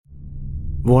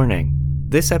Warning.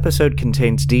 This episode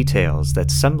contains details that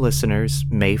some listeners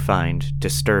may find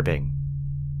disturbing.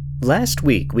 Last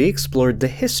week, we explored the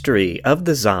history of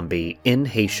the zombie in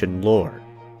Haitian lore,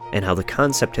 and how the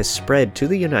concept has spread to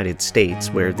the United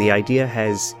States where the idea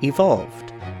has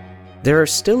evolved. There are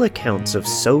still accounts of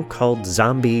so-called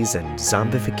zombies and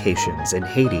zombifications in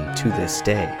Haiti to this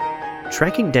day.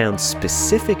 Tracking down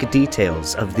specific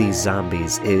details of these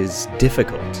zombies is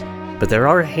difficult, but there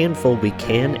are a handful we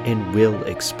can and will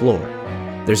explore.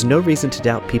 There's no reason to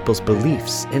doubt people's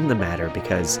beliefs in the matter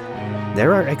because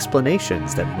there are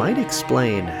explanations that might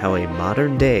explain how a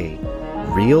modern-day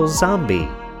real zombie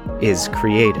is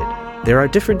created. There are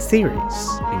different theories,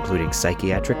 including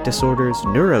psychiatric disorders,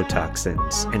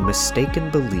 neurotoxins, and mistaken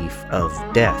belief of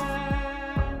death.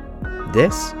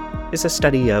 This is a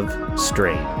study of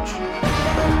strange.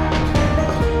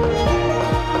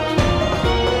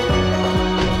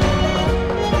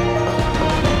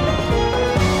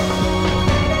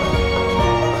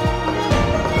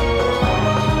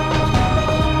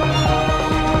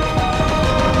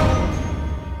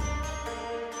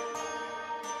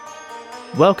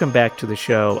 Welcome back to the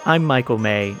show. I'm Michael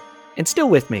May, and still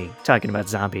with me, talking about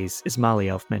zombies, is Molly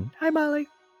Elfman. Hi, Molly.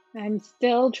 I'm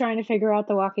still trying to figure out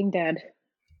The Walking Dead.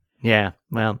 Yeah,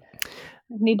 well,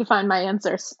 I need to find my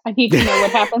answers. I need to know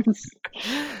what happens.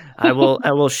 I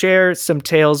will share some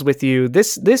tales with you.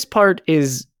 This part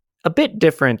is a bit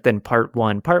different than part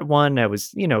one. Part one, I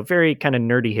was, very kind of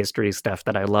nerdy history stuff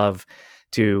that I love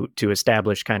to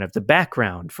establish kind of the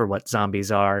background for what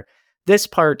zombies are. This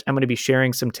part, I'm going to be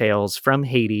sharing some tales from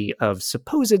Haiti of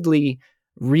supposedly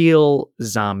real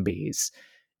zombies.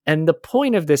 And the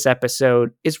point of this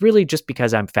episode is really just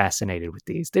because I'm fascinated with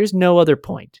these. There's no other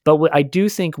point. But I do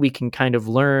think we can kind of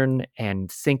learn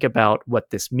and think about what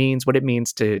this means, what it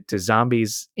means to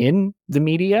zombies in the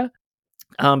media,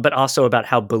 but also about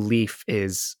how belief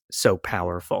is so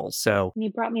powerful. So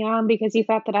you brought me on because you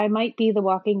thought that I might be The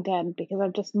Walking Dead because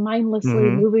I'm just mindlessly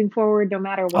moving forward no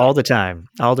matter what. All the time.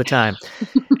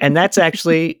 And that's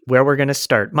actually where we're going to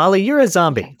start. Molly, you're a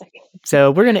zombie. Fantastic.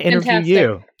 So we're going to interview Fantastic.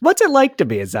 you. What's it like to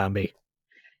be a zombie?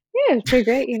 Yeah, it's pretty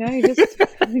great. You just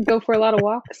go for a lot of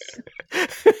walks.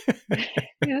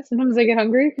 Sometimes I get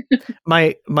hungry.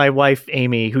 My wife,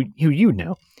 Amy, who you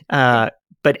know,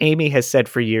 but Amy has said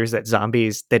for years that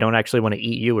zombies, they don't actually want to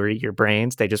eat you or eat your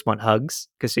brains. They just want hugs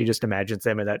because she just imagines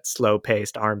them in that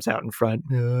slow-paced, arms out in front.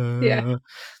 Yeah.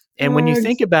 And when you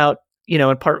think about,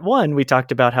 in part one, we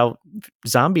talked about how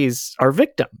zombies are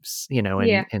victims, in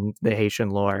the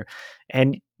Haitian lore.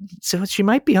 And so she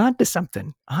might be onto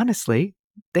something, honestly.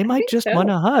 They might just want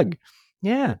a hug.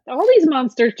 Yeah. All these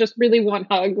monsters just really want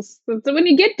hugs. So when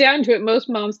you get down to it, most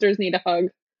monsters need a hug.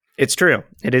 It's true.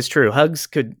 It is true. Hugs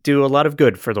could do a lot of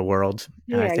good for the world.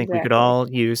 Yeah, I think exactly. we could all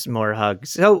use more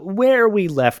hugs. So where we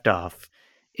left off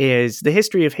is the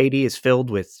history of Haiti is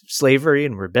filled with slavery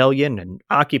and rebellion and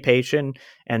occupation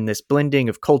and this blending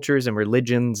of cultures and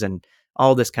religions and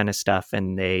all this kind of stuff.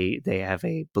 And they have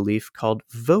a belief called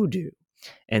voodoo.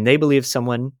 And they believe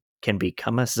someone can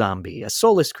become a zombie, a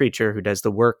soulless creature who does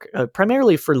the work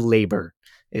primarily for labor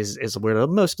is where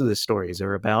most of the stories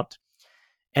are about.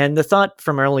 And the thought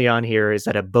from early on here is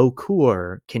that a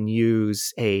Bokur can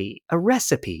use a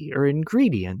recipe or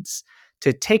ingredients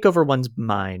to take over one's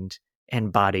mind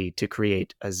and body to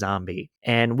create a zombie.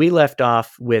 And we left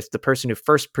off with the person who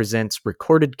first presents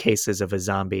recorded cases of a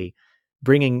zombie,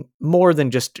 bringing more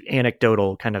than just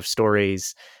anecdotal kind of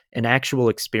stories, an actual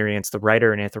experience, the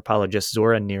writer and anthropologist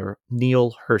Zora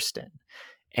Neale Hurston.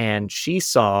 And she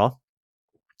saw,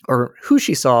 or who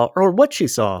she saw, or what she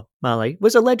saw, Molly,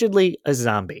 was allegedly a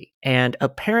zombie. And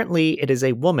apparently it is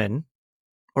a woman,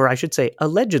 or I should say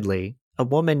allegedly, a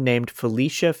woman named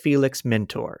Felicia Felix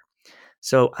Mentor.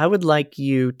 So I would like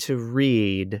you to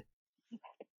read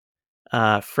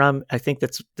from, I think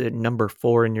that's the number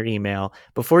 4 in your email.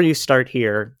 Before you start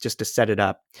here, just to set it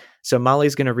up. So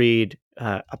Molly's going to read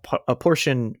a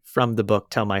portion from the book,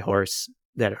 Tell My Horse,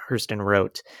 that Hurston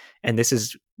wrote. And this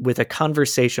is with a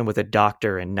conversation with a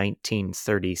doctor in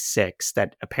 1936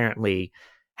 that apparently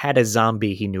had a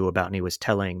zombie he knew about and he was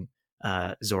telling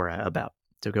Zora about.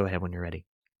 So go ahead when you're ready.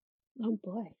 Oh,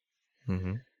 boy.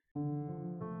 Mm-hmm.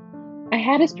 I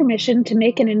had his permission to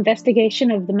make an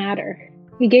investigation of the matter.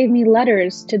 He gave me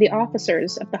letters to the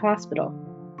officers of the hospital.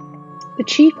 The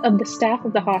chief of the staff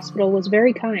of the hospital was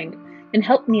very kind and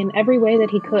helped me in every way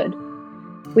that he could.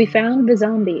 We found the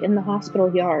zombie in the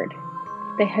hospital yard.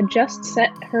 They had just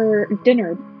set her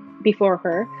dinner before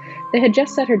her,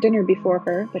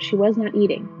 but she was not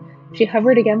eating. She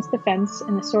hovered against the fence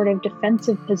in a sort of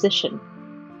defensive position.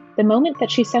 The moment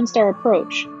that she sensed our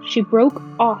approach, she broke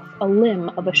off a limb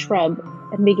of a shrub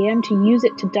and began to use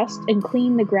it to dust and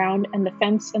clean the ground and the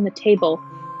fence and the table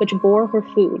which bore her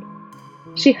food.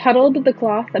 She huddled the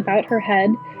cloth about her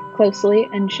head closely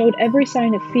and showed every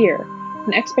sign of fear,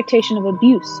 an expectation of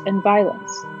abuse and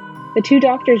violence. The two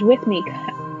doctors with me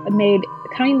made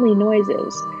kindly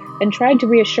noises and tried to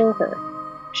reassure her.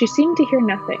 She seemed to hear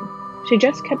nothing. She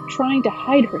just kept trying to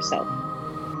hide herself.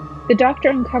 The doctor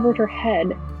uncovered her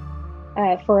head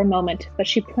for a moment, but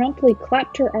she promptly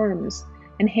clapped her arms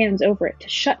and hands over it to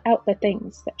shut out the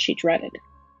things that she dreaded.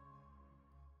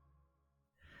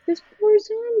 This poor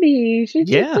zombie. She's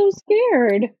just Yeah, so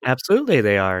scared. absolutely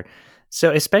they are.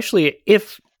 So especially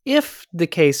if the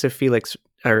case of Felix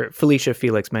or Felicia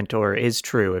Felix Mentor is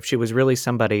true, if she was really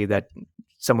somebody that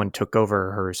someone took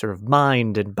over her sort of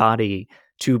mind and body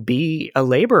to be a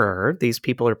laborer, these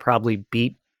people are probably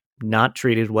beat, not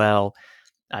treated well.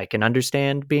 I can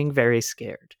understand being very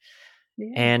scared.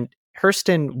 Yeah. And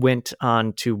Hurston went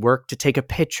on to work to take a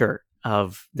picture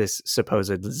of this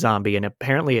supposed zombie, and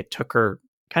apparently it took her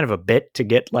kind of a bit to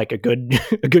get like a good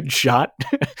a good shot.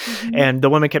 Mm-hmm. And the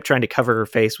woman kept trying to cover her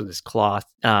face with this cloth,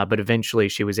 but eventually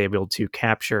she was able to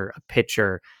capture a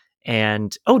picture.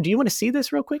 And oh, do you want to see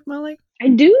this real quick, Molly? I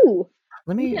do.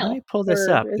 Let me Email. pull this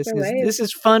Or up. is This there a is way of this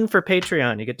is fun for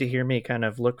Patreon. You get to hear me kind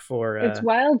of look for it's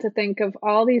wild to think of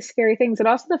all these scary things, and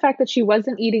also the fact that she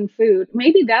wasn't eating food.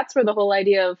 Maybe that's where the whole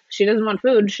idea of she doesn't want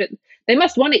food, they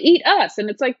must want to eat us. And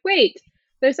it's like, wait,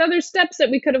 there's other steps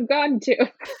that we could have gone to.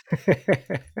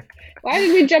 Why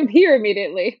did we jump here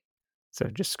immediately? So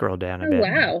just scroll down a Oh, bit.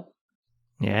 wow.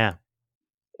 Yeah.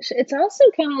 It's also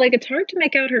kind of like it's hard to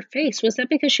make out her face. Was that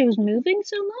because she was moving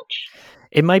so much?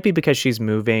 It might be because she's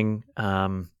moving.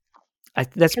 That's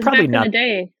Because probably back in the not.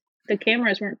 day, the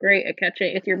cameras weren't great at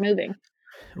catching if you're moving.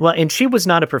 Well, and she was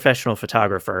not a professional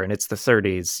photographer, and it's the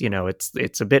 30s. You know, it's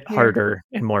a bit Yeah. harder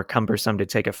and more cumbersome to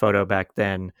take a photo back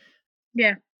then.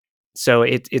 Yeah. So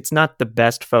it's not the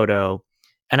best photo.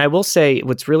 And I will say,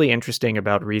 what's really interesting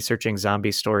about researching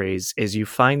zombie stories is you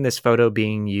find this photo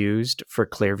being used for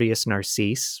Clairvius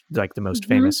Narcisse, like the most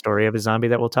Mm-hmm. famous story of a zombie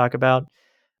that we'll talk about.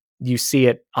 You see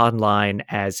it online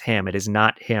as him. It is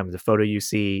not him. The photo you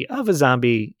see of a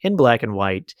zombie in black and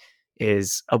white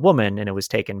is a woman, and it was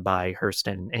taken by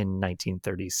Hurston in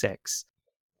 1936.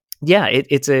 Yeah,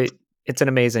 it's an So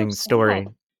amazing story.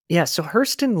 sad. Yeah, so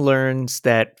Hurston learns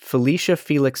that Felicia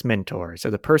Felix Mentor, so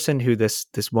the person who this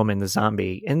woman, the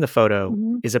zombie in the photo,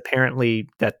 Mm-hmm. is apparently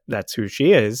that's who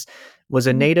she is, was a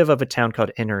Mm-hmm. native of a town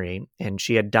called Innery, and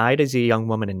she had died as a young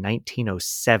woman in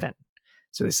 1907.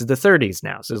 So this is the 30s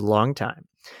now. So this is a long time.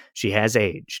 She has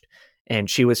aged. And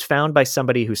she was found by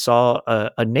somebody who saw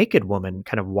a naked woman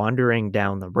kind of wandering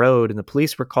down the road, and the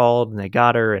police were called, and they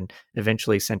got her and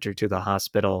eventually sent her to the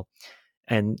hospital.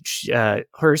 And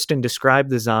Hurston described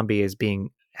the zombie as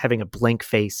having a blank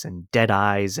face and dead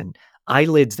eyes and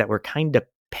eyelids that were kind of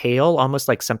pale, almost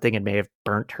like something had may have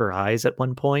burnt her eyes at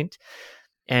one point.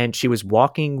 And she was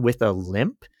walking with a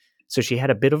limp. So she had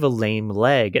a bit of a lame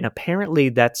leg. And apparently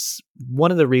that's one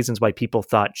of the reasons why people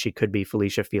thought she could be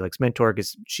Felicia Felix Mentor,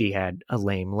 because she had a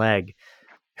lame leg.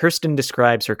 Hurston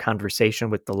describes her conversation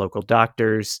with the local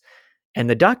doctors, and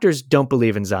the doctors don't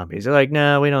believe in zombies. They're like,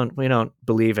 no, we don't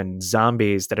believe in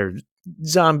zombies that are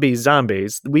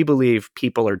zombies. We believe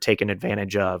people are taken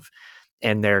advantage of,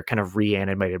 and they're kind of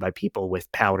reanimated by people with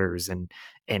powders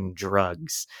and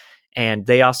drugs. And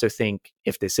they also think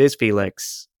if this is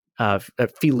Felicia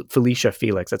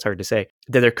Felix, that's hard to say,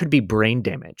 that there could be brain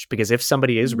damage, because if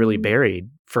somebody is really Mm-hmm. buried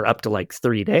for up to like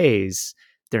 3 days,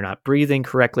 they're not breathing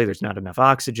correctly, there's not enough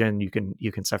oxygen, you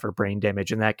can suffer brain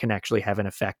damage, and that can actually have an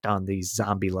effect on these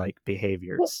zombie-like Well,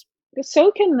 behaviors.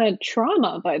 so can the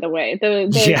trauma, by the way, the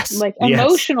Yes, like yes.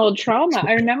 emotional trauma.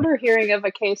 I remember hearing of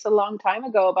a case a long time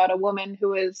ago about a woman who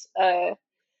was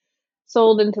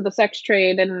sold into the sex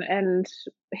trade and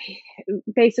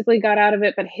basically got out of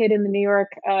it, but hid in the New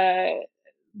York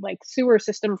like sewer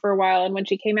system for a while. And when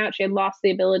she came out, she had lost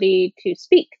the ability to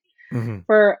speak. Hmm.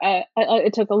 For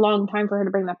it took a long time for her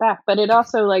to bring that back, but it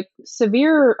also like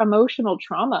severe emotional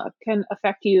trauma can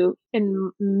affect you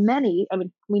in many. I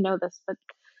mean, we know this, but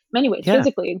many ways, Yeah.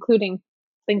 physically, including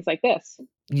things like this.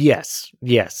 Yes.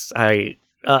 I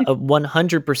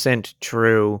 100%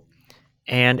 true.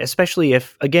 And especially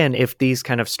if these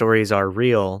kind of stories are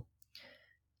real,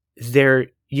 there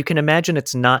you can imagine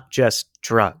it's not just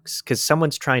drugs, because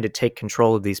someone's trying to take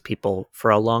control of these people for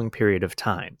a long period of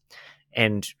time.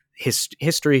 And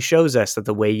history shows us that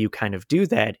the way you kind of do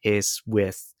that is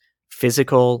with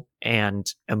physical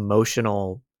and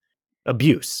emotional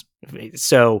abuse.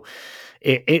 So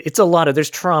it's a lot of, there's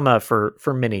trauma for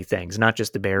many things, not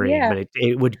just the burying, Yeah. but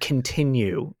it would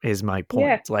continue is my Yeah.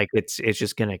 point. Like it's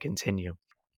just going to continue.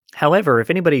 However, if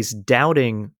anybody's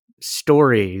doubting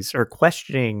stories or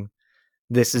questioning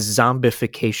this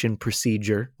zombification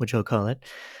procedure, which I'll call it,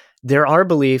 there are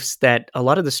beliefs that a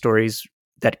lot of the stories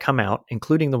that come out,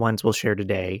 including the ones we'll share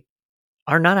today,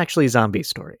 are not actually zombie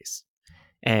stories.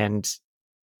 And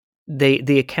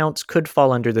the accounts could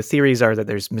fall under, the theories are that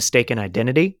there's mistaken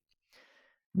identity.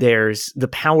 There's the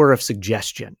power of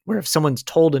suggestion, where if someone's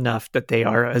told enough that they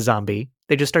are a zombie,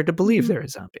 they just start to believe Mhm. they're a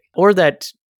zombie. Or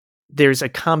that there's a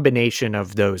combination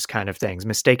of those kind of things,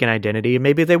 mistaken identity, and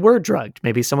maybe they were drugged.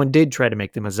 Maybe someone did try to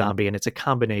make them a zombie, and it's a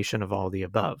combination of all the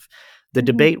above. The Mhm.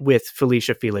 debate with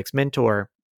Felicia Felix Mentor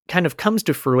kind of comes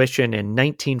to fruition in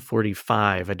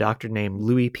 1945. A doctor named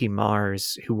Louis P.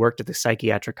 Mars, who worked at the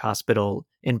psychiatric hospital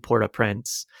in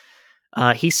Port-au-Prince,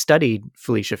 he studied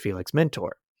Felicia Felix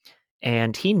Mentor.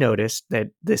 And he noticed that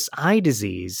this eye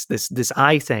disease, this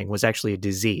eye thing, was actually a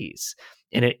disease,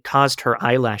 and it caused her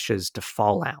eyelashes to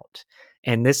fall out.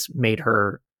 And this made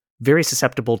her very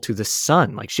susceptible to the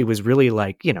sun. Like she was really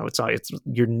like, it's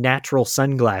your natural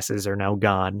sunglasses are now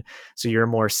gone, so you're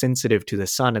more sensitive to the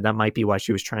sun, and that might be why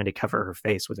she was trying to cover her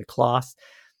face with a cloth.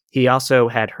 He also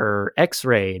had her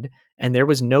X-rayed, and there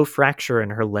was no fracture in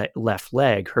her left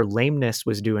leg. Her lameness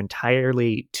was due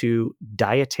entirely to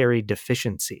dietary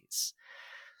deficiencies.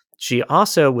 She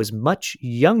also was much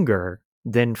younger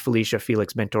than Felicia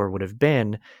Felix Mentor would have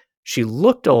been. She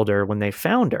looked older when they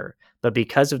found her, but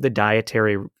because of the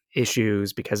dietary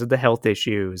issues, because of the health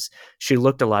issues, she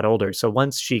looked a lot older. So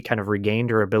once she kind of regained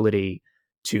her ability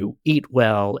to eat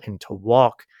well and to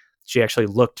walk, she actually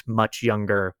looked much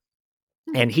younger.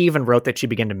 And he even wrote that she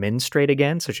began to menstruate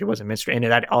again, so she wasn't menstruating.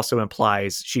 And that also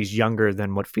implies she's younger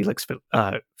than what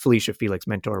Felicia Felix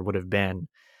Mentor would have been.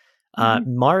 Mhm.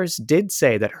 Mars did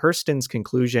say that Hurston's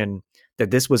conclusion that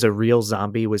this was a real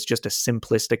zombie was just a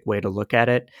simplistic way to look at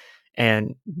it.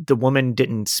 And the woman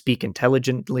didn't speak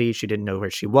intelligently. She didn't know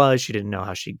where she was. She didn't know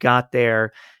how she got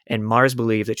there. And Mars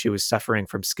believed that she was suffering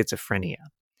from schizophrenia.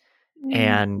 Mm.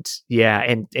 And yeah,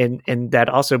 and that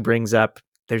also brings up,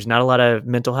 there's not a lot of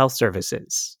mental health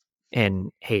services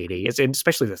in Haiti, and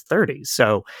especially the 30s.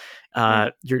 So Yeah.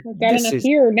 you're Not got this enough is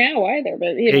here now either,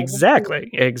 but exactly,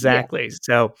 yeah. exactly.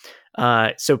 So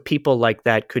so people like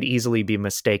that could easily be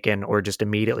mistaken or just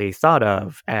immediately thought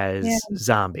of Yeah. as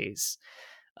zombies.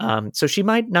 So she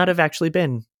might not have actually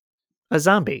been a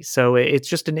zombie. So it's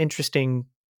just an interesting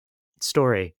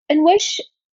story. And was sh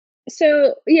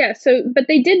so yeah, so but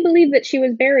they did believe that she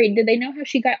was buried. Did they know how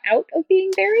she got out of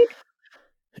being buried?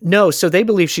 No, so they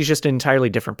believe she's just an entirely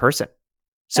different person.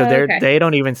 So Oh, okay. they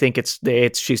don't even think it's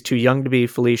she's too young to be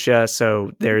Felicia.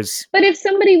 So there's, But if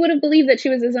somebody would have believed that she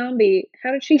was a zombie,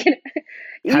 how did she get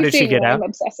how you did she seeing get where out? I'm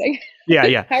obsessing. Yeah,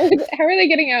 yeah. How are they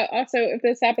getting out? Also, if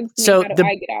this happens to me, So how do the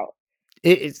I get out?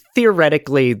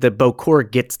 theoretically, the Bokor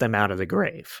gets them out of the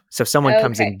grave. So someone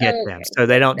comes Okay. and gets them. Okay. So So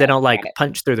they got don't it. Got like it.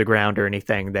 punch through the ground or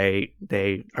anything.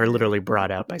 They are literally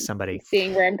brought out by somebody.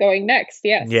 Seeing where I'm going next.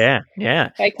 Yes. Yeah, yeah.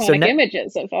 So Iconic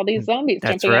images of all these zombies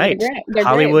that's jumping out of right. their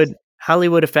graves.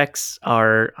 Hollywood affects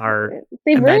our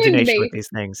They've ruined imagination with me. these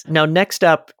things. Now, next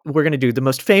up, we're going to do the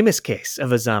most famous case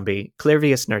of a zombie,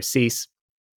 Clairvius Narcisse.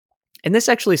 And this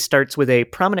actually starts with a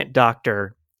prominent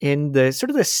doctor in the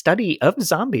sort of the study of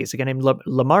zombies, a guy named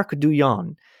Lamarck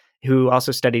Douillon, who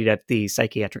also studied at the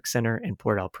Psychiatric Center in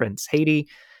Port-au-Prince, Haiti.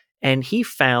 And he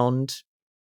found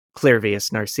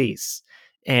Clairvius Narcisse,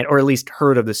 and or at least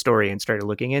heard of the story and started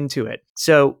looking into it.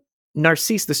 So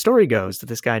Narcisse, the story goes that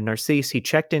this guy Narcisse, he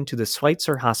checked into the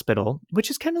Schweitzer Hospital, which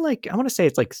is kind of like, I want to say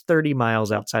it's like 30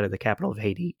 miles outside of the capital of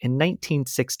Haiti, in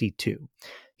 1962.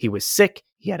 He was sick,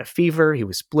 he had a fever, he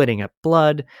was splitting up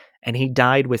blood, and he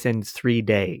died within 3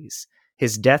 days.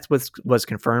 His death was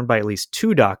confirmed by at least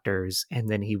 2 doctors, and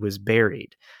then he was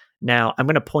buried. Now, I'm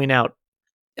going to point out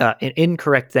an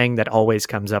incorrect thing that always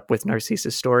comes up with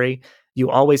Narcissus' story. You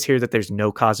always hear that there's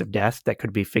no cause of death that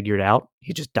could be figured out.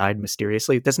 He just died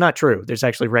mysteriously. That's not true. There's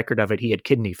actually record of it. He had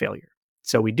kidney failure.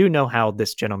 So we do know how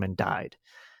this gentleman died.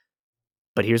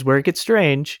 But here's where it gets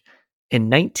strange. In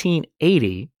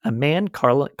 1980, a man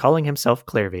calling himself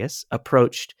Clairvius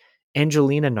approached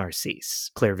Angelina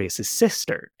Narcisse, Clairvius'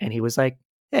 sister, and he was like,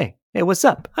 hey, what's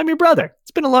up? I'm your brother.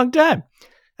 It's been a long time.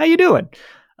 How you doing?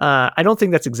 I don't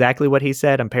think that's exactly what he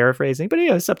said. I'm paraphrasing,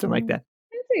 but something like Mm, that.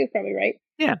 I think you're probably right.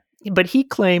 Yeah. But he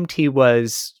claimed he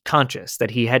was conscious, that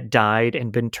he had died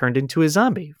and been turned into a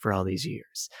zombie for all these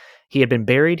years. He had been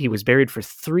buried. He was buried for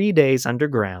 3 days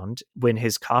underground when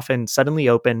his coffin suddenly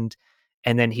opened,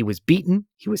 and then he was beaten,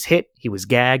 he was hit, he was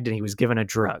gagged, and he was given a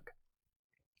drug.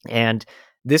 And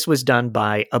this was done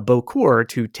by a Beaucour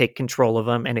to take control of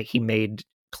him, and he made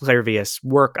Clervius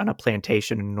work on a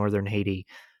plantation in northern Haiti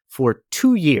for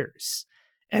 2 years.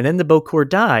 And then the Beaucour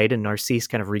died, and Narcisse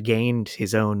kind of regained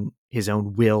his own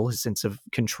will, his sense of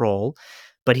control.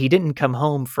 But he didn't come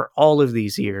home for all of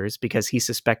these years because he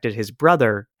suspected his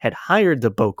brother had hired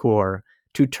the Beaucour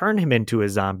to turn him into a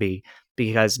zombie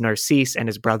because Narcisse and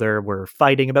his brother were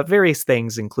fighting about various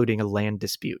things, including a land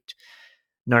dispute.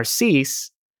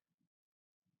 Narcisse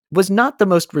was not the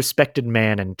most respected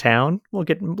man in town. We'll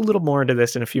get a little more into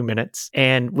this in a few minutes.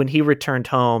 And when he returned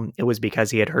home, it was because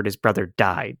he had heard his brother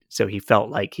died. So he felt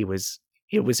like it was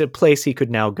a place he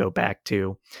could now go back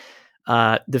to.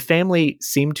 The family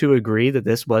seemed to agree that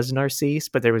this was Narcisse,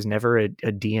 but there was never a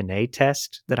DNA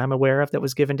test that I'm aware of that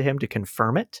was given to him to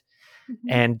confirm it. Mm-hmm.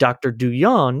 And Dr.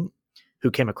 Duyon, who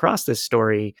came across this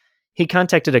story, he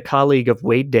contacted a colleague of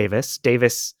Wade Davis.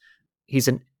 Davis, he's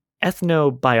an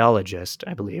ethnobiologist,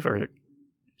 I believe,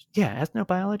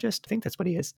 ethnobiologist. I think that's what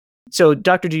he is. So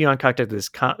Dr. Duyon contacted this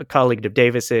colleague of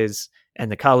Davis's,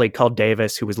 and the colleague called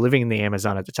Davis, who was living in the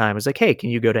Amazon at the time, was like, hey, can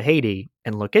you go to Haiti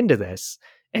and look into this?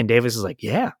 And Davis is like,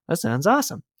 yeah, that sounds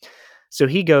awesome. So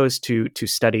he goes to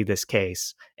study this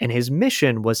case, and his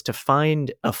mission was to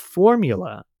find a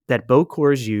formula that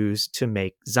Beaucours used to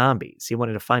make zombies. He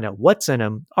wanted to find out what's in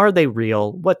them. Are they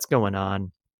real? What's going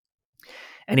on?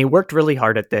 And he worked really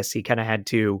hard at this. He kind of had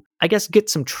to, I guess, get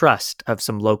some trust of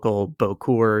some local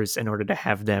Beaucours in order to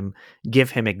have them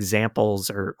give him examples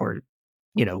or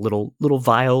little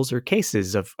vials or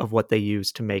cases of what they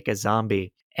use to make a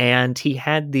zombie. And he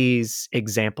had these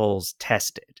examples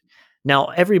tested. Now,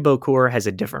 every Beaucour has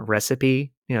a different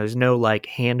recipe. There's no like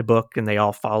handbook and they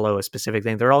all follow a specific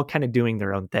thing. They're all kind of doing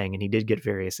their own thing. And he did get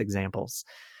various examples.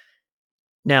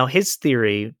 Now, his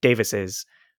theory, Davis's,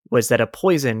 was that a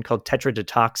poison called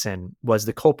tetrodotoxin was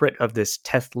the culprit of this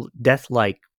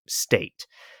death-like state.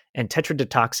 And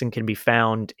tetrodotoxin can be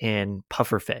found in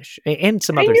pufferfish and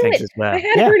some other things as well. I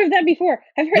had heard of that before.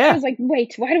 I've heard. I was like,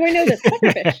 wait, why do I know this?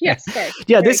 Pufferfish. Yes, sorry.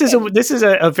 Yeah, this is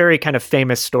a very kind of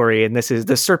famous story, and this is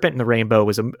The Serpent and the Rainbow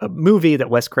was a movie that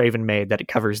Wes Craven made that it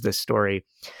covers this story.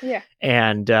 Yeah.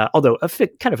 And although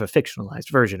kind of a fictionalized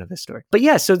version of this story, but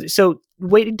yeah, so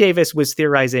Wade Davis was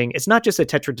theorizing it's not just a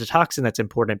tetrodotoxin that's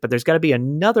important, but there's got to be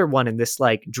another one in this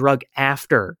like drug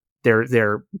after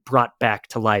they're brought back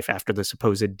to life after the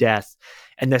supposed death.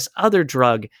 And this other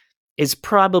drug is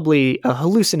probably a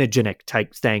hallucinogenic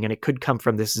type thing, and it could come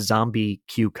from this zombie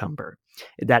cucumber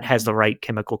that has the right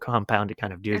chemical compound to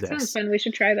kind of do this. That sounds fun. We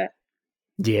should try that.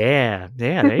 Yeah,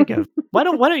 there you go. Why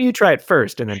don't you try it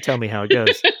first and then tell me how it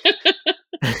goes?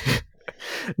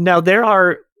 Now, there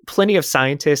are plenty of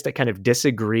scientists that kind of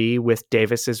disagree with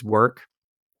Davis's work,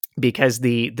 because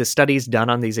the studies done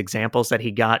on these examples that he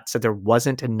got said there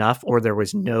wasn't enough or there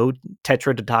was no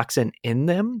tetrodotoxin in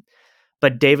them.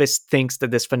 But Davis thinks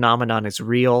that this phenomenon is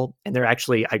real. And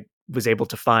I was able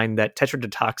to find that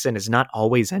tetrodotoxin is not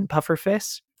always in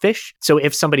pufferfish. So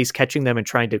if somebody's catching them and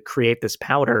trying to create this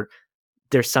powder,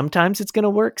 sometimes it's going to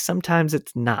work, sometimes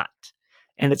it's not.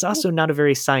 And it's also not a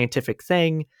very scientific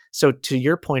thing. So to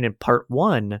your point in part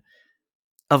one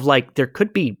of like, there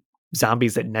could be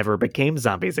zombies that never became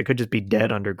zombies. It could just be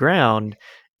dead underground.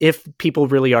 If people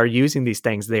really are using these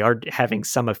things, they are having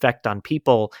some effect on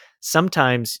people.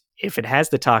 Sometimes if it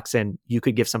has the toxin, you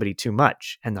could give somebody too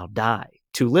much and they'll die.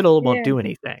 Too little won't do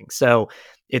anything. So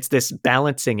it's this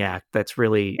balancing act that's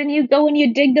really... Then you go and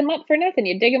you dig them up for nothing.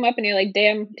 You dig them up and you're like,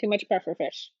 damn, too much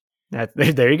pufferfish.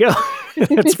 There you go.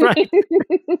 That's right.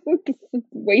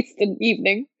 Wasted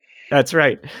evening. That's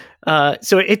right.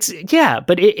 So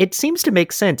but it seems to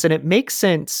make sense. And it makes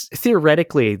sense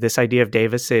theoretically, this idea of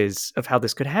Davis's, of how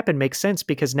this could happen makes sense,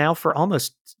 because now for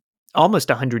almost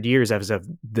 100 years as of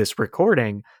this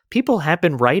recording, people have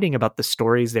been writing about the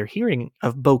stories they're hearing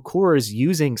of Beaucours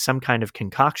using some kind of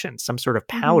concoction, some sort of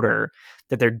powder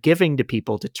that they're giving to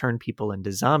people to turn people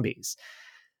into zombies.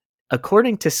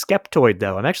 According to Skeptoid,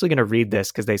 though, I'm actually going to read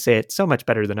this because they say it so much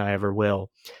better than I ever will.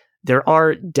 There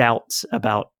are doubts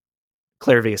about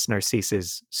Clervius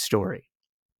Narcisse's story.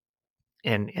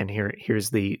 And here's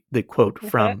the quote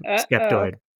from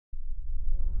Skeptoid.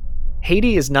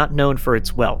 Haiti is not known for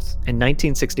its wealth. In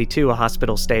 1962, a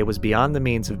hospital stay was beyond the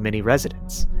means of many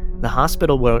residents. The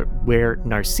hospital where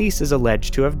Narcisse is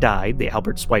alleged to have died, the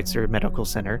Albert Schweitzer Medical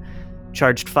Center,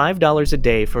 charged $5 a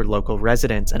day for local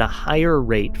residents and a higher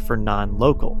rate for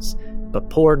non-locals. But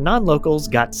poor non-locals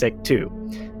got sick too,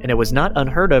 and it was not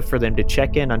unheard of for them to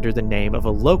check in under the name of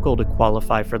a local to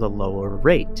qualify for the lower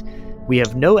rate. We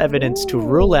have no evidence to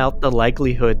rule out the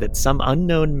likelihood that some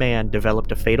unknown man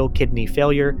developed a fatal kidney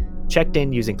failure, checked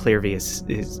in using clearly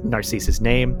his Narcissus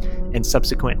name, and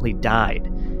subsequently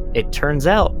died. It turns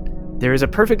out there is a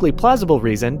perfectly plausible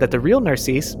reason that the real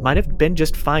Narcisse might have been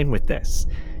just fine with this.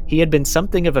 He had been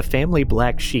something of a family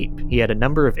black sheep. He had a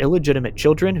number of illegitimate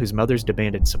children whose mothers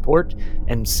demanded support,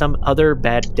 and some other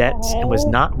bad debts, and was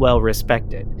not well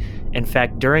respected. In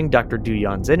fact, during Dr.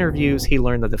 Duyon's interviews, he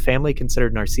learned that the family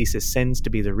considered Narcissus' sins to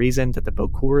be the reason that the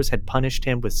Beaucours had punished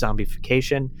him with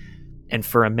zombification. And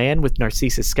for a man with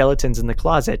Narcissus skeletons in the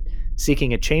closet,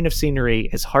 seeking a change of scenery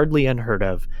is hardly unheard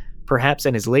of. Perhaps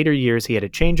in his later years he had a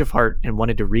change of heart and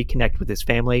wanted to reconnect with his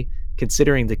family.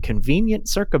 Considering the convenient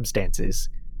circumstances,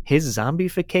 his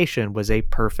zombification was a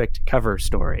perfect cover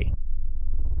story.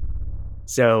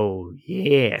 So,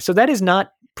 yeah. So that is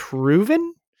not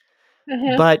proven,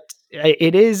 but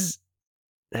it is...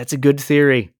 That's a good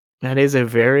theory. That is a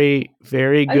very,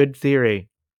 very good theory.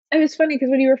 It was funny because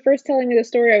when you were first telling me the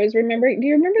story, I was remembering... Do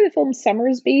you remember the film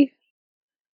Summersby?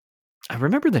 I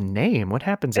remember the name. What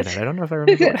happens in it? I don't know if I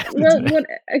remember what happens in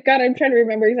it. God, I'm trying to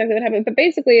remember exactly what happened. But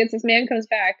basically, it's this man comes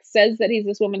back, says that he's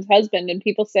this woman's husband, and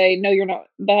people say, no, you're not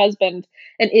the husband.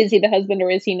 And is he the husband or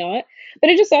is he not? But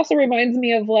it just also reminds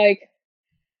me of like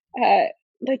you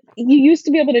used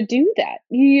to be able to do that.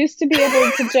 You used to be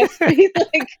able to just be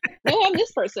like, no, I'm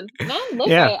this person. No, look,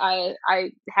 yeah.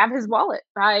 I have his wallet.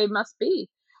 I must be.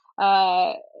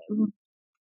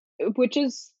 Which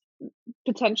is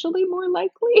potentially more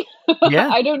likely. Yeah.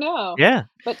 I don't know. Yeah.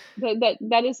 But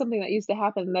that is something that used to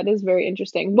happen. That is very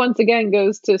interesting. Once again,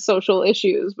 goes to social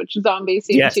issues, which zombies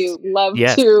seem to love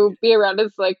to be around.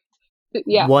 It's like,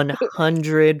 yeah.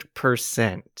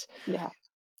 100%. Yeah.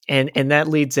 And that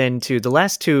leads into the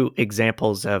last two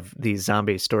examples of these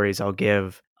zombie stories I'll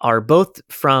give are both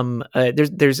from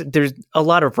there's a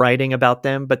lot of writing about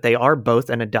them, but they are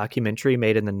both in a documentary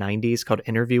made in the 90s called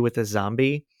Interview with a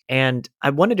Zombie. And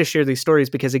I wanted to share these stories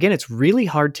because, again, it's really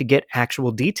hard to get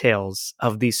actual details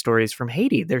of these stories from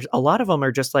Haiti. There's a lot of them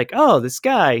are just like, oh, this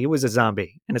guy, he was a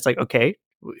zombie. And it's like, okay,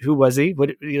 who was he?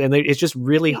 And it's just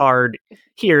really hard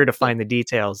here to find the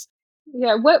details.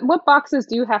 Yeah, what boxes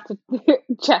do you have to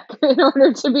check in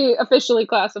order to be officially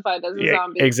classified as a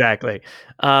zombie? Exactly.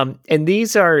 And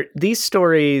these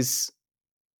stories,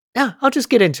 I'll just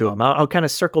get into them. I'll kind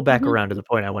of circle back around to the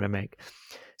point I want to make.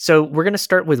 So we're going to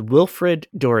start with Wilfred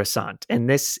Dorissant, and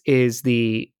this is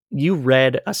you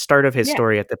read a start of his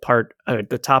story at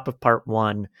the top of part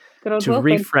 1 to Wilfred.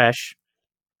 Refresh.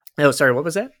 Oh, sorry, what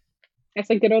was that? I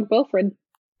said good old Wilfred.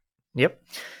 Yep.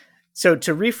 So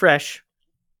to refresh,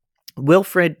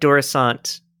 Wilfred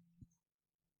Dorissant,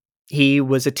 he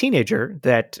was a teenager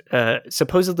that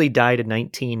supposedly died in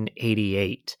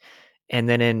 1988. And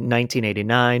then in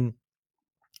 1989,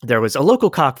 there was a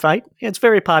local cockfight. It's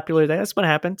very popular there. That's what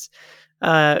happens.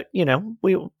 I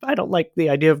don't like the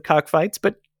idea of cockfights,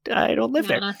 but I don't live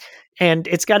there. And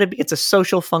it's a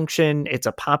social function. It's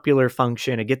a popular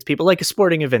function. It gets people like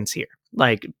sporting events here.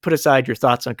 Like, put aside your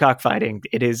thoughts on cockfighting.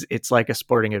 It's like a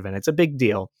sporting event. It's a big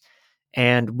deal.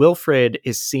 And Wilfred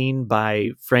is seen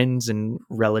by friends and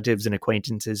relatives and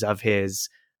acquaintances of his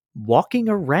walking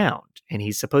around, and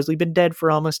he's supposedly been dead for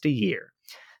almost a year.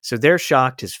 So they're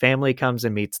shocked. His family comes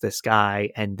and meets this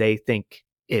guy, and they think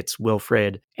it's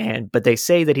Wilfred. But they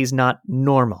say that he's not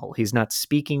normal. He's not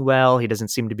speaking well. He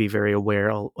doesn't seem to be very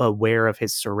aware of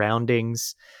his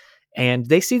surroundings. And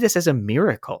they see this as a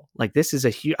miracle. Like, this is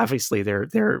obviously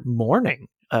they're mourning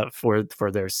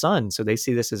for their son. So they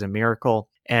see this as a miracle.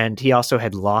 And he also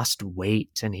had lost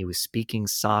weight, and he was speaking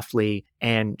softly.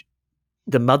 And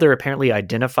the mother apparently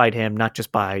identified him not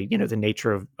just by, the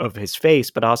nature of his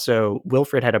face, but also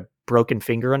Wilfred had a broken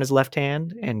finger on his left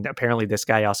hand. And apparently this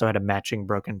guy also had a matching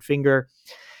broken finger.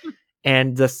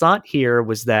 And the thought here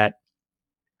was that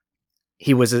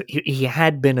he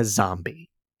had been a zombie.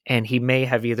 And he may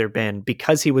have either been,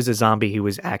 because he was a zombie, he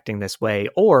was acting this way,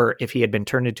 or if he had been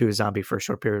turned into a zombie for a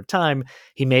short period of time,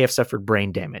 he may have suffered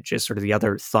brain damage, is sort of the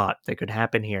other thought that could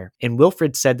happen here. And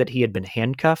Wilfred said that he had been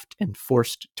handcuffed and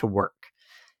forced to work.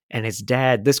 And his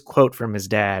dad, this quote from his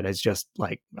dad is just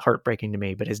like heartbreaking to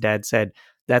me, but his dad said,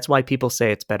 that's why people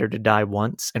say it's better to die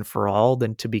once and for all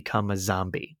than to become a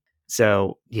zombie.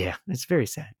 So, yeah, it's very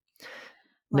sad.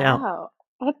 Wow.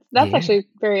 That's actually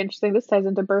very interesting. This ties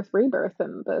into birth, rebirth,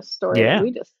 and the story that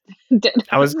we just did.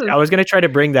 I was going to try to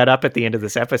bring that up at the end of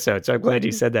this episode, so I'm glad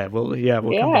you said that. We'll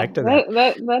come back to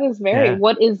that. That is very.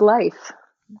 What is life?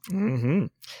 Mm-hmm.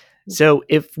 So,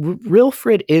 if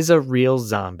Wilfred is a real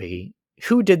zombie,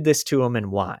 who did this to him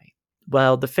and why?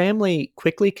 Well, the family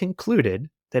quickly concluded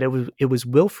that it was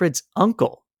Wilfred's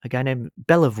uncle, a guy named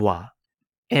Bellevoix.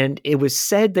 And it was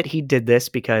said that he did this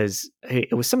because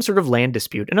it was some sort of land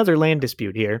dispute, another land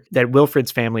dispute here that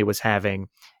Wilfred's family was having.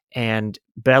 And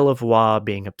Bellevoix,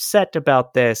 being upset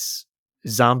about this,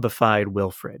 zombified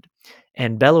Wilfred.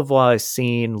 And Bellevoix is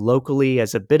seen locally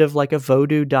as a bit of like a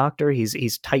voodoo doctor.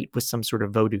 He's tight with some sort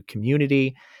of voodoo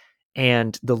community.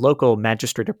 And the local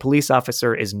magistrate or police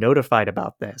officer is notified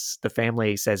about this. The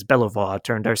family says, Bellevoix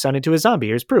turned our son into a zombie.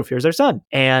 Here's proof. Here's our son.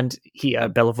 And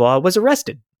Bellevoix was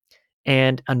arrested.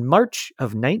 And on March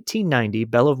of 1990,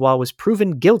 Bellevoix was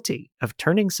proven guilty of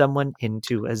turning someone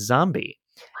into a zombie.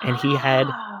 And he had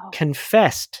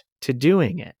confessed to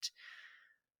doing it.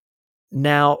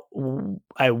 Now,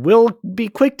 I will be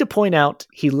quick to point out,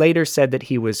 he later said that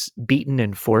he was beaten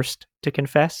and forced to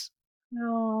confess.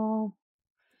 No.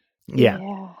 Yeah.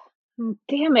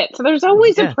 Damn it. So there's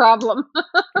always a problem.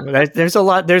 There's a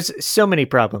lot. There's so many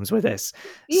problems with this.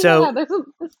 Yeah,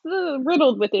 it's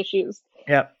riddled with issues.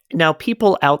 Yeah. Now,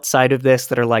 people outside of this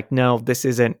that are like, no, this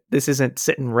isn't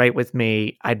sitting right with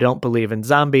me. I don't believe in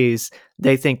zombies.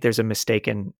 They think there's a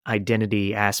mistaken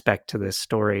identity aspect to this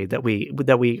story that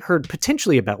we heard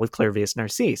potentially about with Clairvius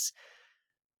Narcisse.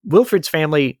 Wilfred's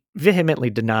family vehemently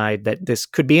denied that this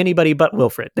could be anybody but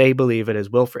Wilfred. They believe it is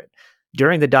Wilfred.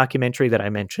 During the documentary that I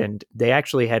mentioned, they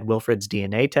actually had Wilfred's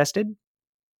DNA tested,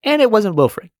 and it wasn't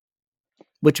Wilfred,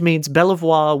 which means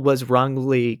Bellevoix was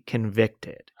wrongly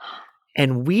convicted.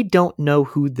 And we don't know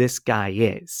who this guy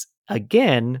is.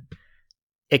 Again,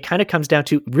 it kind of comes down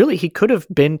to, really, he could have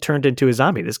been turned into a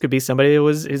zombie. This could be somebody who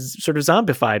is sort of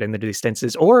zombified in these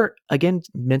instances, or, again,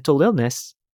 mental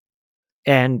illness.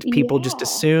 And people just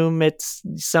assume it's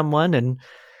someone, and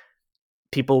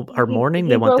people are mourning.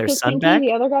 They want their son pinky. back.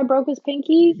 The other guy broke his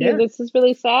pinky. Yeah. This is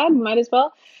really sad. Might as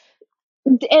well.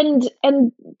 And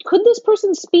could this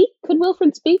person speak? Could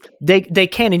Wilfred speak? They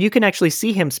can, and you can actually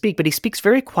see him speak, but he speaks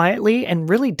very quietly and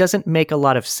really doesn't make a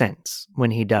lot of sense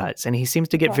when he does, and he seems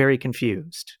to get very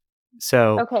confused.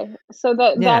 So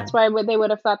that's why they would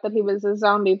have thought that he was a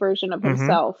zombie version of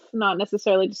himself, not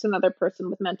necessarily just another person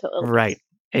with mental illness. Right.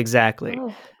 Exactly.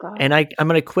 Oh, God. And I'm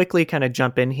going to quickly kind of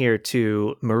jump in here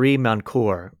to Marie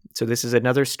Mancourt. So this is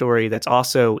another story that's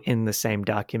also in the same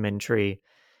documentary.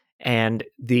 And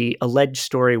the alleged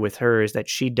story with her is that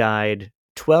she died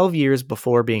 12 years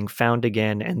before being found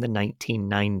again in the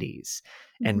 1990s.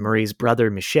 And Marie's brother,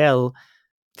 Michel,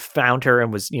 found her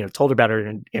and was, told her about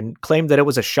her and claimed that it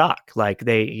was a shock. Like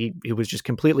he was just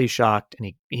completely shocked.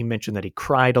 And he mentioned that he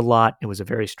cried a lot. It was a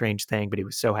very strange thing, but he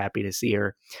was so happy to see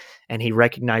her. And he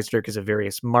recognized her because of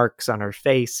various marks on her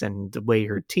face and the way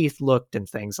her teeth looked and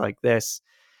things like this.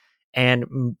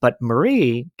 But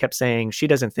Marie kept saying she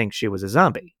doesn't think she was a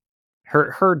zombie.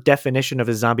 Her definition of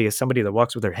a zombie is somebody that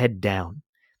walks with their head down.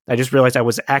 I just realized I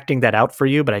was acting that out for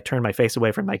you, but I turned my face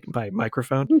away from my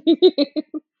microphone.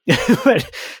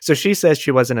 So she says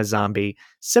she wasn't a zombie.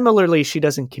 Similarly, she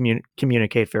doesn't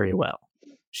communicate very well.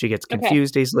 She gets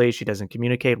confused easily. She doesn't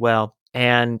communicate well.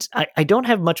 And I don't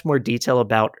have much more detail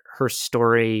about her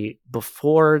story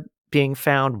before being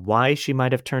found, why she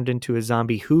might have turned into a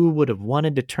zombie, who would have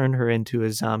wanted to turn her into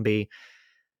a zombie.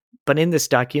 But in this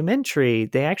documentary,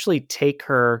 they actually take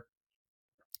her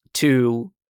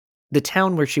to the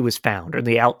town where she was found, or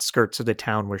the outskirts of the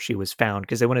town where she was found,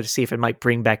 because they wanted to see if it might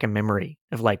bring back a memory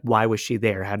of like, why was she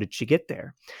there? How did she get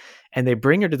there? And they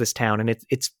bring her to this town, and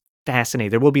it's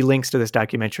fascinating. There will be links to this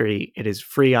documentary. It is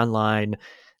free online.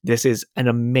 This is an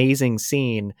amazing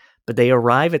scene. But they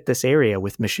arrive at this area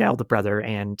with Michel, the brother,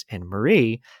 and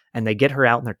Marie, and they get her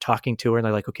out and they're talking to her, and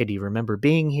they're like, okay, do you remember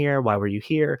being here? Why were you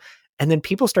here? And then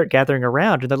people start gathering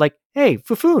around, and they're like, hey,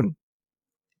 Fufun.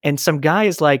 And some guy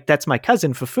is like, that's my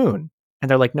cousin, Fufun.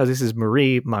 And they're like, no, this is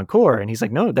Marie Mancourt. And he's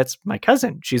like, no, that's my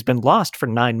cousin. She's been lost for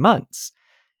 9 months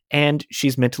and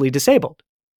she's mentally disabled.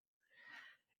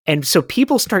 And so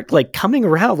people start like coming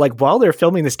around, like while they're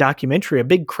filming this documentary, a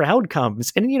big crowd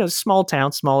comes, and small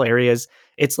towns, small areas.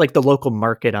 It's like the local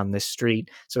market on this street.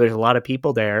 So there's a lot of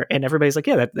people there, and everybody's like,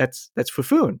 yeah, that's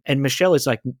Fufun. And Michel is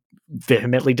like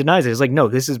vehemently denies it. He's like, no,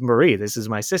 this is Marie. This is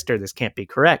my sister. This can't be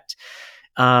correct.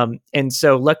 And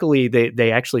so luckily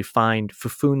they actually find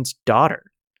Fufun's daughter,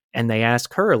 and they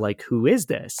ask her, like, who is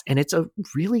this? And it's a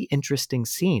really interesting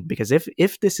scene, because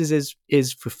if this is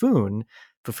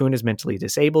Fufun is mentally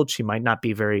disabled. She might not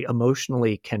be very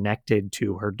emotionally connected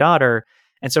to her daughter.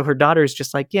 And so her daughter is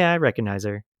just like, yeah, I recognize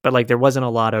her. But like there wasn't a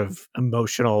lot of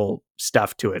emotional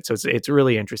stuff to it. So it's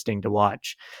really interesting to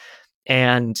watch.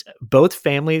 And both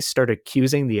families start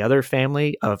accusing the other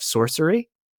family of sorcery.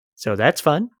 So that's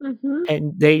fun. Mm-hmm.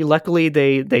 And they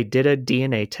did a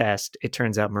DNA test. It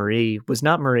turns out Marie was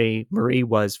not Marie. Marie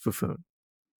was Fufun.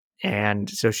 And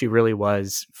so she really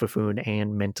was Fufun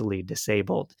and mentally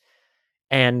disabled.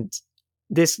 And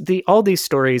all these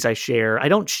stories I share, I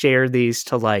don't share these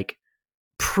to like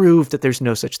prove that there's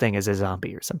no such thing as a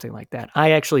zombie or something like that.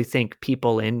 I actually think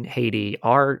people in Haiti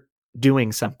are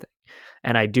doing something.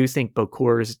 And I do think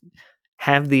Bokors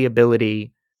have the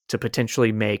ability to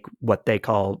potentially make what they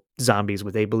call zombies,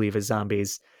 what they believe is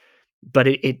zombies. But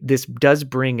this does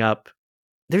bring up,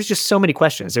 there's just so many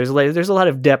questions. There's a lot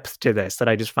of depth to this that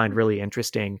I just find really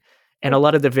interesting. And a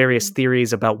lot of the various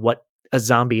theories about what a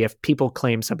zombie, if people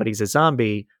claim somebody's a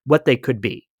zombie, what they could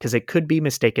be. Because it could be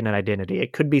mistaken identity.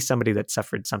 It could be somebody that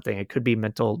suffered something. It could be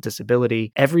mental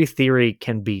disability. Every theory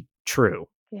can be true.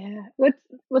 Yeah.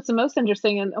 What's the most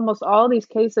interesting in almost all these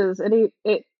cases,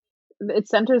 it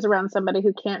centers around somebody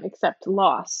who can't accept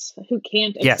loss, who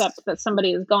can't Yes. accept that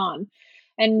somebody is gone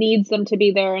and needs them to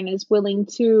be there and is willing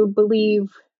to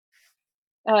believe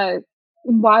uh,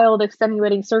 wild,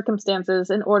 extenuating circumstances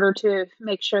in order to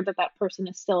make sure that that person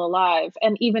is still alive,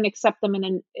 and even accept them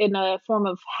in a form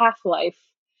of half life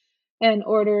in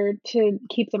order to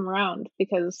keep them around,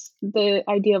 because the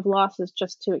idea of loss is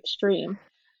just too extreme.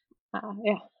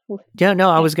 Yeah. Yeah, no,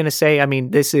 I Yeah. was going to say, I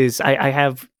mean, I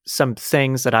have some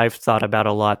things that I've thought about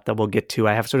a lot that we'll get to.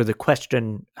 I have sort of the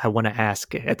question I want to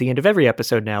ask at the end of every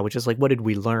episode now, which is like, what did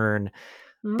we learn?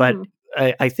 But Mm.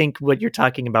 I think what you're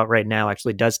talking about right now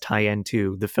actually does tie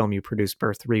into the film you produced,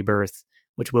 Birth Rebirth,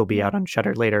 which will be Yeah. out on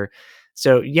Shutter later.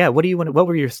 So yeah, what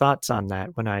were your thoughts on that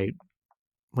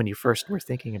when you first were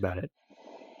thinking about it?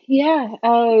 Yeah.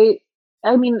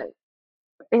 I mean,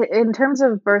 in terms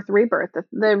of Birth Rebirth,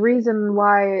 the reason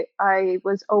why I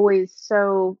was always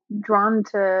so drawn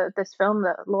to this film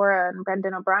that Laura and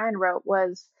Brendan O'Brien wrote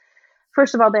was,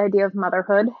 first of all, the idea of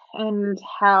motherhood and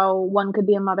how one could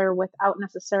be a mother without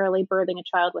necessarily birthing a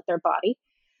child with their body.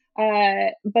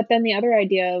 But then the other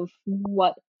idea of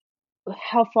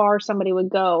how far somebody would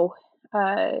go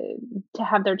uh, to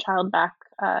have their child back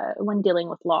when dealing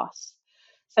with loss.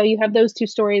 So you have those two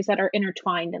stories that are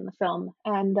intertwined in the film,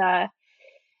 and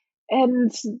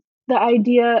the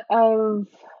idea of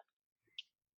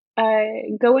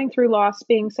going through loss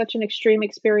being such an extreme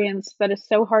experience that is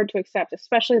so hard to accept,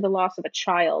 especially the loss of a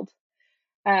child.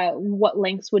 What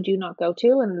lengths would you not go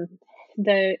to? And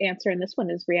the answer in this one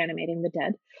is reanimating the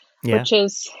dead, Yeah. which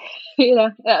is,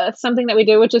 something that we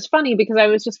do, which is funny because I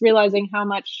was just realizing how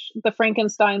much the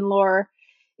Frankenstein lore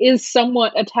is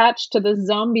somewhat attached to the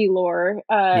zombie lore.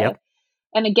 Yep.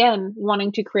 And again,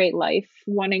 wanting to create life,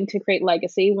 wanting to create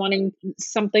legacy, wanting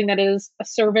something that is a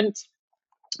servant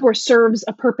or serves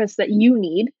a purpose that you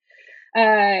need.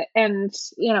 And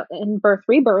in Birth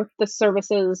Rebirth, the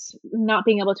service is not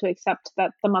being able to accept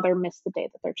that the mother missed the day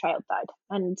that their child died,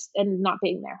 and not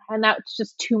being there, and that's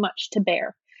just too much to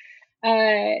bear.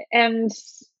 And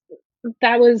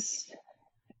that was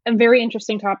a very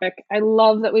interesting topic. I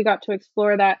love that we got to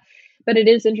explore that, but it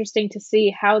is interesting to see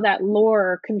how that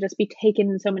lore can just be taken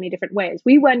in so many different ways.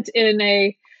 We went in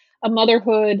a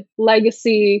motherhood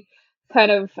legacy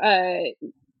kind of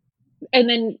and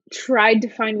then tried to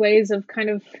find ways of kind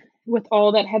of, with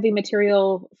all that heavy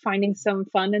material, finding some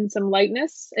fun and some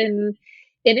lightness in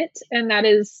it, and that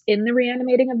is in the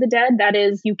reanimating of the dead. That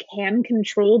is, you can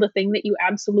control the thing that you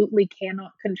absolutely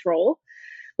cannot control,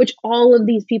 which all of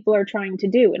these people are trying to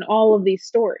do in all of these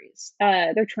stories.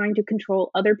 They're trying to control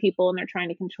other people, and they're trying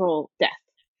to control death.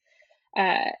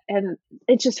 And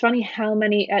it's just funny how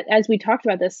many, as we talked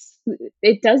about this,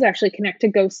 it does actually connect to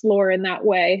ghost lore in that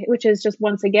way, which is just,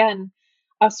 once again,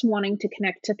 us wanting to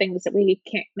connect to things that we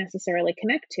can't necessarily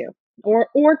connect to,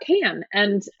 or can.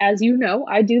 And as you know,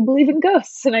 I do believe in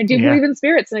ghosts, and I do Yeah. believe in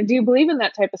spirits, and I do believe in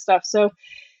that type of stuff. So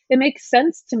it makes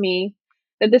sense to me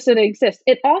that this would exist.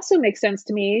 It also makes sense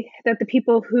to me that the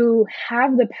people who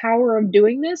have the power of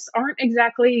doing this aren't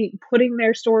exactly putting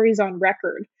their stories on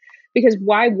record, because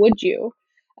why would you?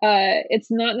 It's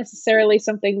not necessarily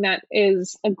something that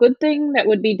is a good thing that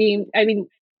would be deemed. I mean,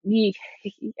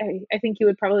 I think you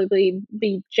would probably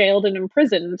be jailed and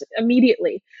imprisoned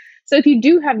immediately. So if you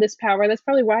do have this power, that's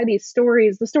probably why the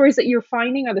stories that you're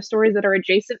finding, are the stories that are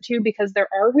adjacent to, because there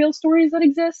are real stories that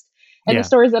exist, and the Yeah.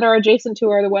 stories that are adjacent to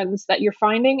are the ones that you're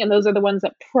finding, and those are the ones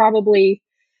that probably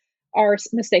are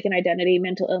mistaken identity,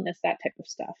 mental illness, that type of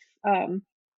stuff.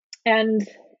 And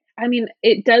I mean,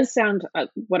 it does sound,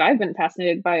 what I've been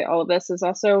fascinated by all of this is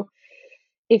also,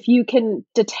 if you can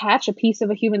detach a piece of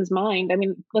a human's mind. I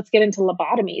mean, let's get into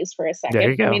lobotomies for a There you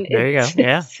second. I go. mean, There you go.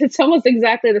 Yeah. it's almost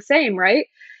exactly the same, right?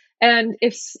 And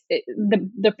if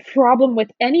the problem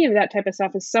with any of that type of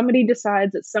stuff is somebody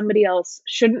decides that somebody else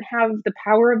shouldn't have the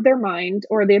power of their mind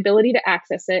or the ability to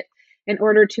access it in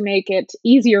order to make it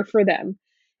easier for them,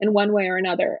 in one way or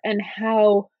another, and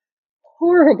how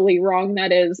horribly wrong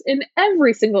that is in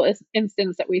every single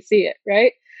instance that we see it,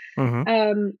 right?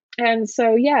 Hmm. And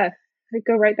so, yeah, we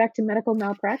go right back to medical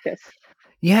malpractice.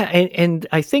 Yeah, and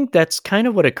I think that's kind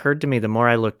of what occurred to me the more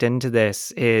I looked into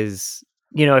this is,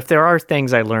 if there are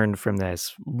things I learned from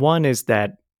this, one is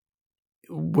that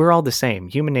we're all the same.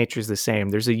 Human nature is the same.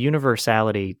 There's a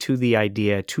universality to the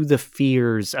idea, to the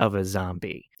fears of a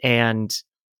zombie. And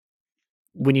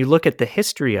when you look at the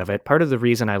history of it, part of the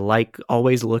reason I like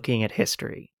always looking at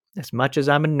history, as much as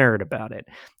I'm a nerd about it,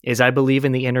 is I believe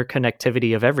in the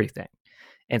interconnectivity of everything.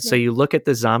 And so Yeah. you look at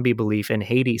the zombie belief in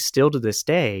Haiti still to this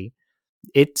day,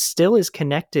 it still is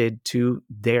connected to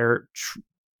their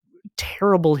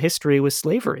terrible history with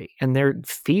slavery and their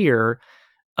fear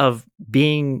of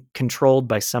being controlled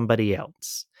by somebody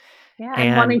else. Yeah,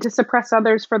 and wanting And to suppress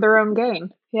others for their own gain.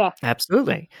 Yeah.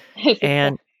 absolutely. Yeah.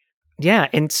 And yeah,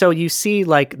 and so you see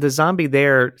like the zombie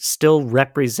there still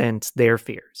represents their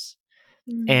fears.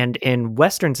 Mm. And in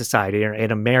Western society, or in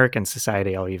American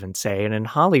society, I'll even say, and in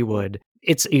Hollywood,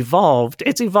 it's evolved.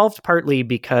 It's evolved partly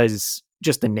because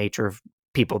just the nature of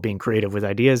people being creative with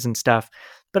ideas and stuff,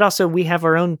 but also we have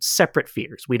our own separate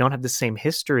fears. We don't have the same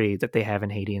history that they have in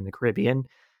Haiti and the Caribbean.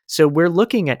 So we're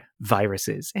looking at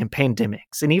viruses and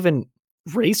pandemics and even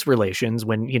race relations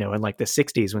when, in like the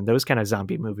 60s when those kind of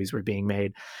zombie movies were being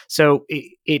made. So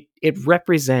it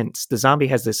represents, the zombie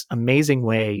has this amazing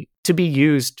way to be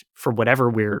used for whatever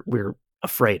we're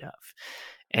afraid of.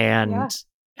 Yeah.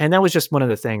 And that was just one of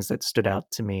the things that stood out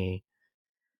to me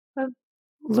Uh,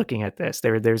 looking at this.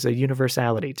 There's a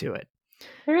universality to it.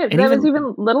 there is. And There was even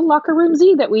even Little Locker Room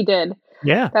Z that we did.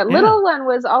 yeah, That yeah. little one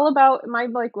was all about my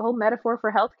like whole metaphor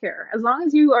for healthcare. As long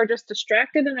as you are just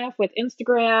distracted enough with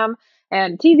Instagram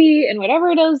and TV and whatever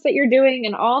it is that you're doing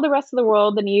and all the rest of the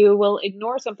world, then you will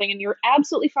ignore something and you're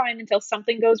absolutely fine until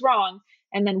something goes wrong.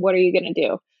 And then what are you going to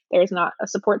do? There's not a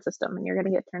support system and you're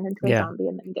going to get turned into a Yeah. zombie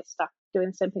and then get stuck doing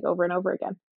the same thing over and over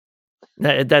again.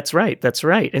 That's right. That's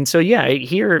right. And so, yeah,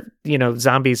 here,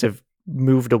 zombies have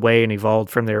moved away and evolved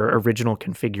from their original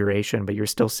configuration, but you're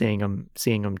still seeing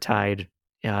them tied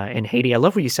in Haiti. I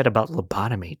love what you said about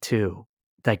lobotomy too.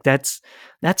 Like that's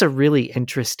a really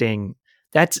interesting.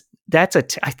 That's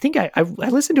I think I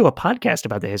listened to a podcast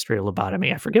about the history of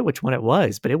lobotomy. I forget which one it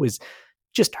was, but it was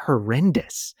just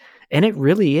horrendous. And it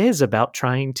really is about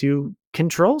trying to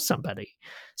control somebody.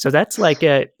 So that's like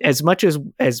as much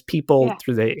as people Yeah,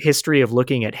 through the history of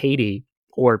looking at Haiti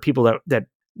or people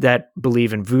that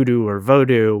believe in voodoo or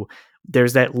vodou,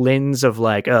 there's that lens of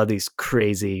like, oh, these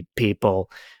crazy people.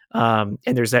 And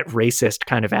there's that racist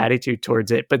kind of attitude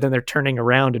towards it, but then they're turning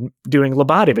around and doing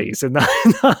lobotomies in the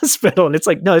hospital. And it's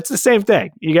like, no, it's the same thing.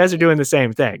 You guys are doing the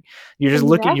same thing. You're just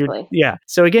looking, exactly. yeah.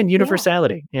 So again, Yeah,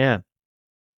 universality. Yeah.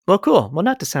 Well, cool. Well,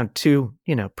 not to sound too,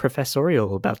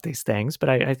 professorial about these things, but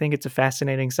I think it's a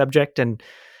fascinating subject, and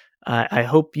I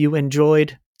hope you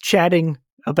enjoyed chatting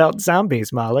about zombies,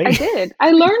 I Molly. did.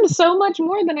 I learned so much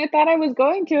more than I thought I was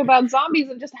going to about zombies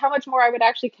and just how much more I would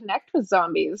actually connect with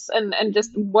zombies and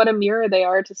just what a mirror they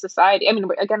are to society. I mean,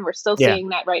 again, we're still Yeah, seeing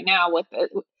that right now with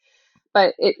it,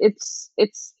 but it's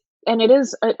and it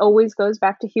always goes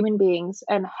back to human beings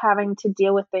and having to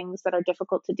deal with things that are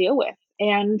difficult to deal with.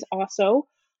 And also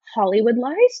Hollywood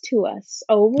lies to us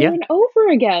over yeah, and over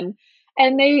again.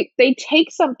 And they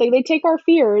take something, they take our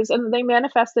fears and they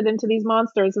manifest it into these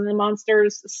monsters, and the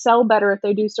monsters sell better if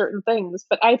they do certain things.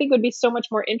 But I think it would be so much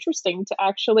more interesting to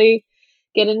actually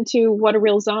get into what a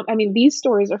real zombie. I mean, these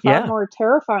stories are far yeah. more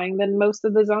terrifying than most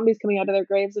of the zombies coming out of their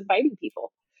graves and biting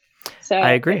people. I So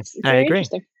agree. it's I very agree.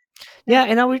 interesting. Yeah.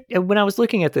 Yeah, and when I was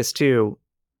looking at this too,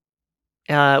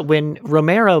 when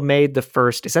Romero made the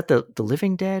first, is that the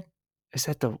Living Dead? Is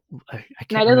that I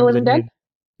can't Night of the remember the Living Dead? name.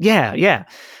 Yeah, yeah.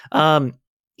 Um,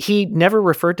 he never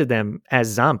referred to them as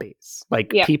zombies.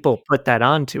 Like Yep. people put that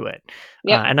onto it,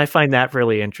 Yep. and I find that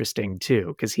really interesting too,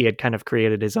 because he had kind of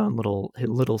created his own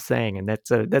little thing, and that's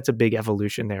a big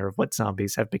evolution there of what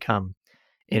zombies have become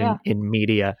Yeah. in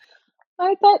media.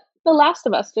 I thought The Last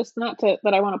of Us, just not to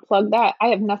that I want to plug that. I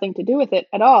have nothing to do with it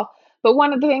at all. But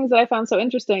one of the things that I found so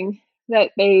interesting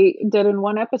that they did in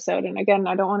one episode, and again,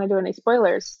 I don't want to do any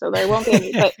spoilers, so there won't be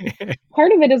any, but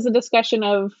part of it is a discussion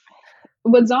of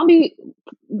what zombie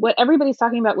what everybody's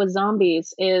talking about with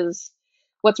zombies is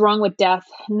what's wrong with death,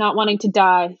 not wanting to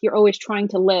die. You're always trying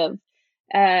to live,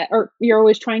 or you're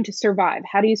always trying to survive.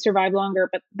 How do you survive longer?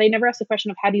 But they never ask the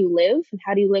question of how do you live and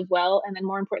how do you live well, and then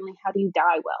more importantly, how do you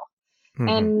die well? Hmm.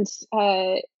 And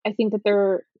I think that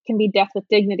there can be death with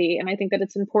dignity, and I think that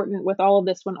it's important with all of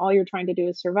this when all you're trying to do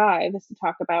is survive is to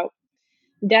talk about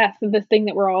death, the thing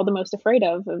that we're all the most afraid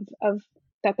of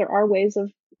that there are ways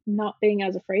of not being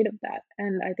as afraid of that.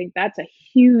 And I think that's a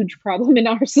huge problem in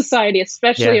our society,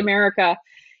 especially Yeah. America.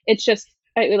 It's just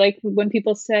like when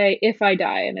people say, if I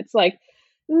die, and it's like,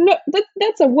 no,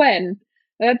 that's a when.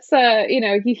 That's,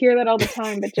 you hear that all the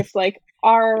time, but just like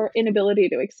our inability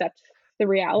to accept the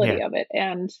Yeah. reality of it,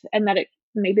 and that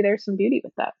maybe there's some beauty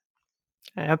with that.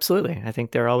 Absolutely. I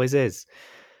think there always is.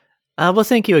 Well,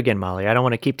 thank you again, Molly. I don't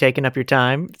want to keep taking up your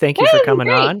time. Thank Yeah, you for this is coming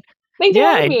great. on. Thanks for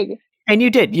Yeah, having me. and you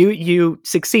did. You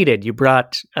succeeded. You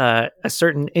brought a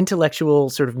certain intellectual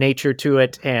sort of nature to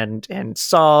it, and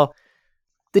saw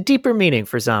the deeper meaning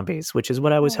for zombies, which is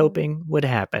what I was Oh, hoping would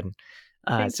happen.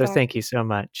 thanks, So Doc. thank you so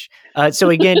much. So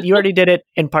again, you already did it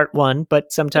in part one,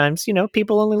 but sometimes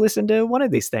people only listen to one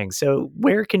of these things. So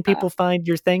where can Uh, people find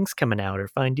your things coming out or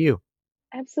find you?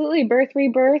 Absolutely. Birth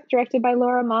Rebirth, directed by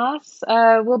Laura Moss,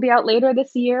 will be out later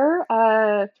this year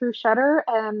through Shudder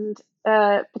and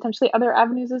potentially other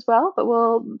avenues as well. But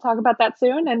we'll talk about that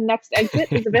soon. And Next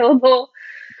Exit is available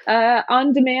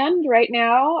on demand right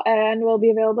now, and will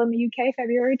be available in the UK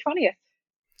February 20th.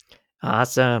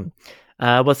 Awesome.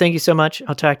 Well, thank you so much.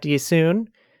 I'll talk to you soon.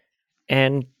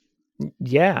 And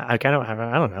yeah, I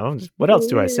don't know. What else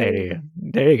do I say to Ooh, you?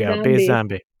 There you go. Be a zombie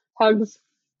zombie. hugs.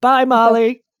 Bye,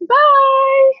 Molly.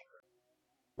 Bye.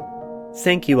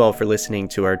 Thank you all for listening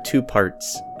to our 2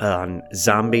 parts on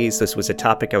zombies. This was a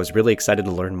topic I was really excited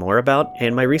to learn more about,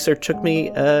 and my research took me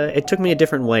a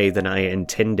different way than I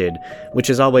intended, which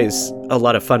is always a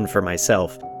lot of fun for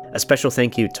myself. A special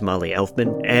thank you to Molly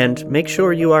Elfman, and make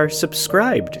sure you are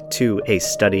subscribed to A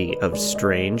Study of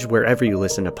Strange wherever you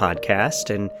listen to podcasts,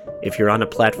 and if you're on a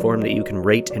platform that you can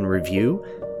rate and review,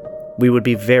 we would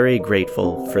be very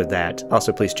grateful for that.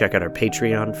 Also, please check out our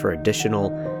Patreon for additional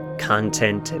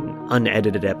content and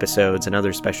unedited episodes and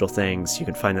other special things. You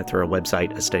can find that through our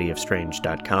website,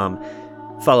 astudyofstrange.com.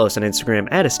 Follow us on Instagram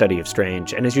at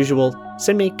astudyofstrange. And as usual,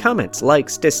 send me comments,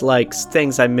 likes, dislikes,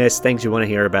 things I missed, things you want to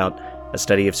hear about,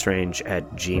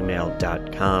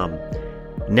 astudyofstrange@gmail.com.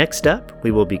 Next up,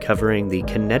 we will be covering the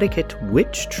Connecticut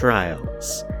witch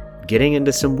trials, getting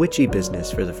into some witchy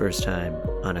business for the first time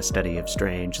on A Study of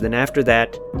Strange. Then after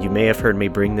that, you may have heard me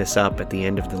bring this up at the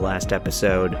end of the last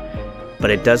episode, but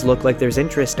it does look like there's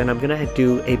interest, and I'm going to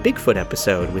do a Bigfoot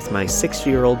episode with my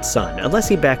 6-year-old son, unless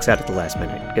he backs out at the last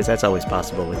minute, because that's always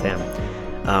possible with him.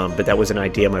 But that was an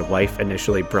idea my wife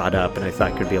initially brought up, and I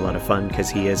thought could be a lot of fun, because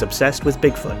he is obsessed with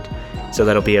Bigfoot. So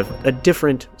that'll be a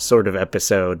different sort of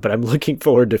episode, but I'm looking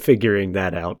forward to figuring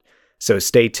that out. So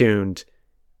stay tuned,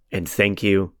 and thank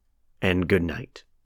you, and good night.